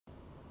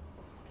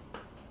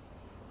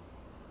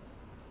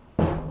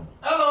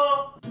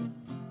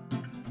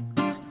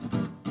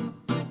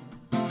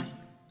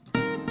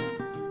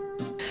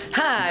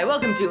Hi,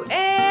 welcome to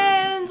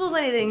Angel's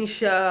Anything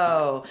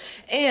Show.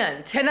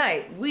 And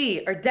tonight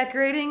we are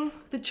decorating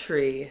the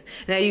tree.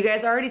 Now you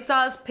guys already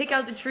saw us pick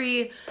out the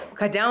tree,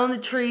 cut down the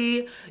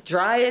tree,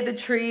 dry the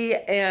tree,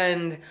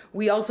 and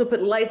we also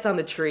put lights on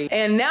the tree.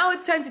 And now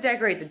it's time to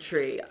decorate the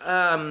tree.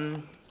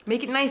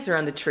 Make it nicer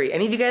on the tree.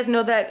 Any of you guys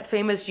know that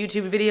famous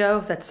YouTube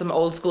video? That's some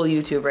old school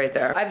YouTube right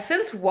there. I've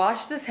since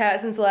washed this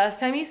hat since the last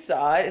time you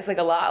saw it. It's like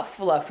a lot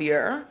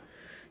fluffier.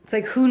 It's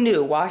like, who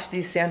knew? Wash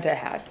these Santa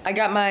hats. I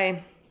got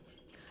my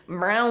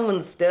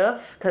brown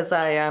stuff because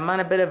I'm on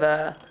a bit of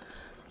a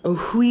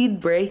weed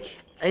break,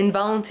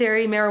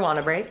 involuntary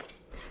marijuana break,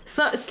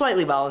 so,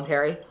 slightly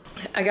voluntary.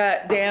 I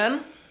got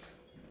Dan,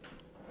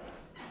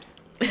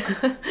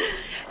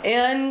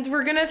 and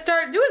we're gonna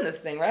start doing this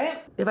thing,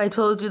 right? If I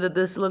told you that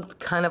this looked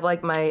kind of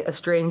like my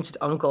estranged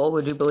uncle,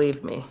 would you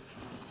believe me?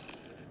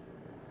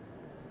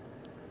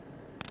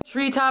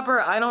 Tree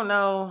topper, I don't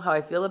know how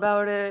I feel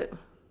about it.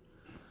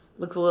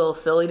 Looks a little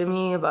silly to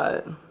me,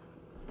 but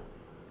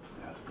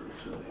that's pretty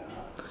silly, huh?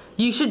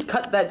 You should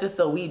cut that just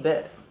a wee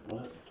bit.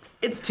 What?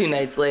 It's 2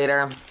 nights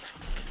later.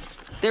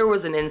 There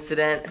was an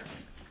incident,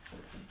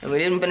 and we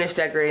didn't finish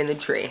decorating the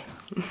tree.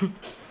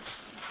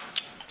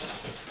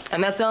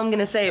 And that's all I'm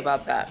gonna say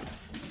about that.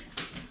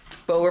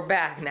 But we're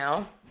back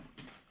now.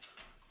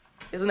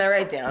 Isn't that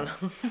right, Dan?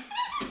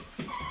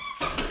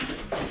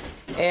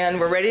 And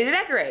we're ready to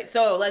decorate.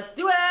 So let's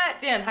do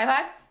it. Dan,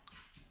 high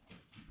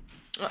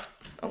five.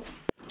 Oh.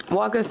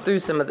 Walk us through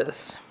some of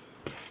this.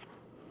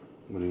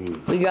 What do you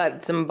mean? We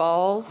got some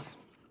balls.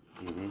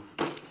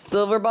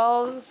 Silver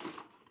balls.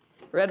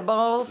 Red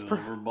balls.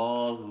 Silver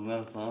balls, isn't that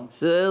a song?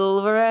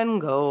 Silver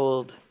and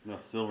gold. No,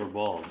 silver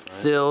balls, right?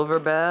 Silver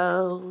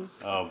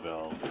bells. Oh,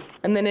 bells.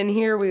 And then in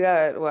here we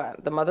got,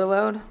 what, the mother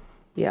load?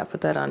 Yeah,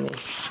 put that on me.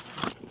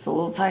 It's a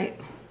little tight.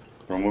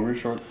 Throw them over your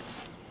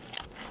shorts.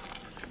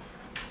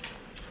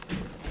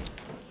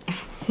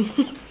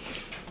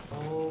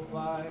 Oh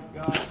my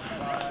God,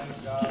 my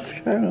God. It's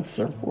kind of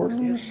surfboards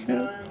and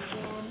shit.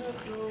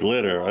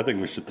 Glitter, I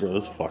think we should throw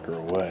this fucker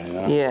away, you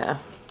know? Yeah.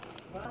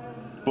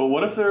 But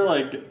what if they're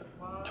like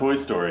Toy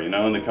Story, you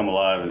know, when they come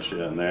alive and shit,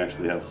 and they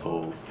actually have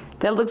souls?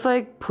 That looks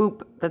like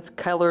poop that's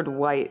colored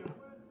white.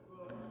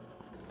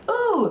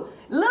 Ooh,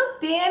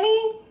 look,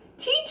 Danny.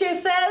 Teacher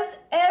says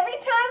every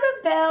time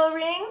a bell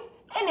rings,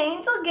 an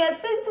angel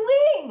gets its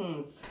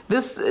wings.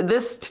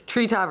 This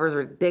tree topper is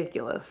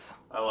ridiculous.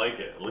 I like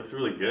it. It looks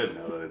really good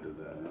now that I did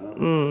that,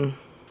 you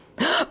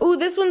know? Ooh,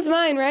 this one's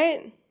mine,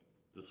 right?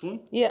 This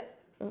one? Yeah.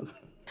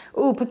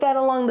 Ooh, put that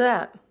along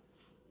that.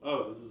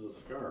 Oh, this is a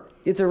scarf.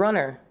 It's a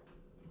runner.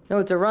 No,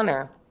 it's a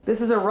runner. This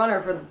is a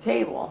runner for the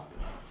table.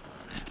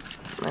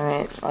 All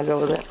right, I'll go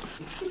with it.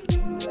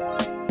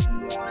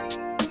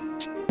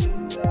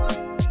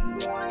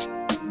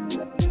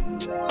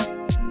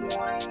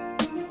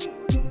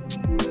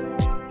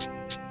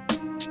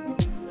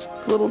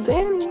 It's little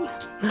Danny.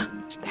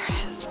 There it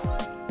is.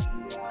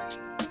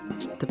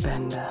 The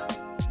benda.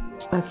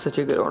 That's such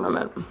a good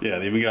ornament. Yeah,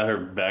 they even got her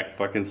back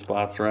fucking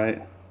spots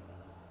right.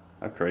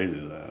 How crazy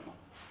is that?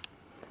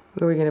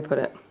 Where are we gonna put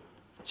it?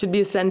 Should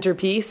be a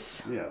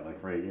centerpiece. Yeah, like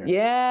right here.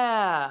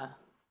 Yeah.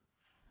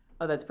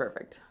 Oh, that's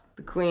perfect.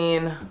 The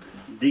queen.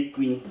 The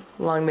queen.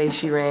 Long may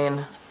she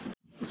reign.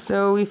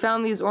 So we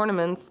found these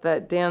ornaments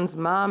that Dan's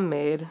mom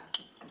made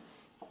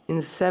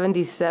in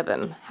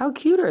 '77. How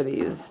cute are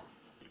these?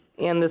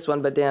 And this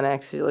one, but Dan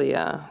actually,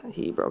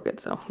 he broke it,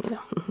 so, you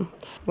know.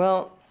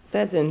 Well,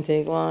 that didn't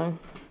take long.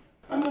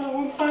 Another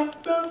one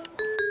faster.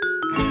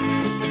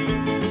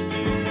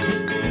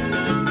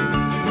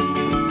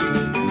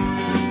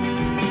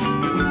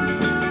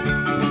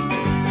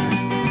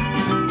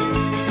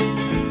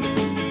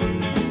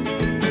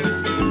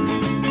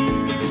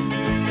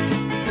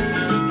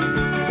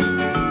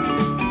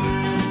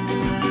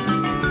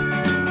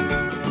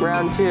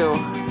 Round 2.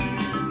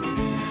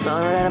 Just fell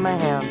right out of my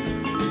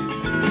hands.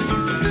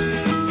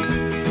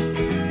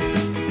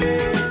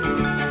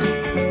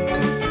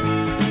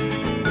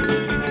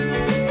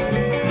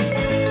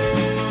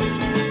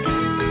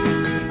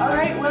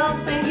 Alright, well,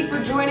 thank you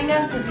for joining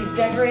us as we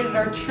decorated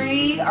our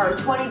tree, our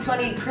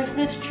 2020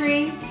 Christmas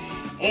tree.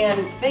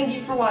 And thank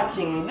you for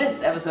watching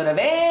this episode of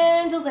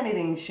Angel's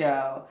Anything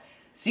Show.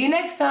 See you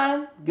next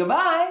time.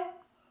 Goodbye.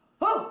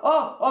 Oh,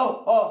 oh,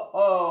 oh, oh,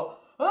 oh.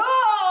 Oh,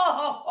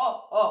 oh,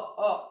 oh, oh,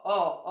 oh,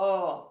 oh,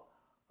 oh.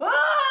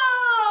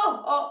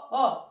 Oh, oh,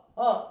 oh,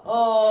 oh,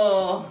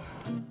 oh.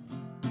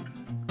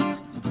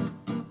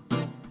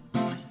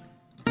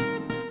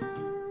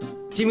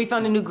 Jimmy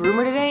found a new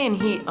groomer today and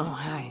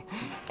hi.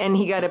 And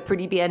he got a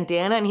pretty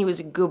bandana and he was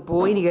a good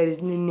boy and he got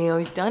his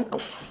nails done. Oh.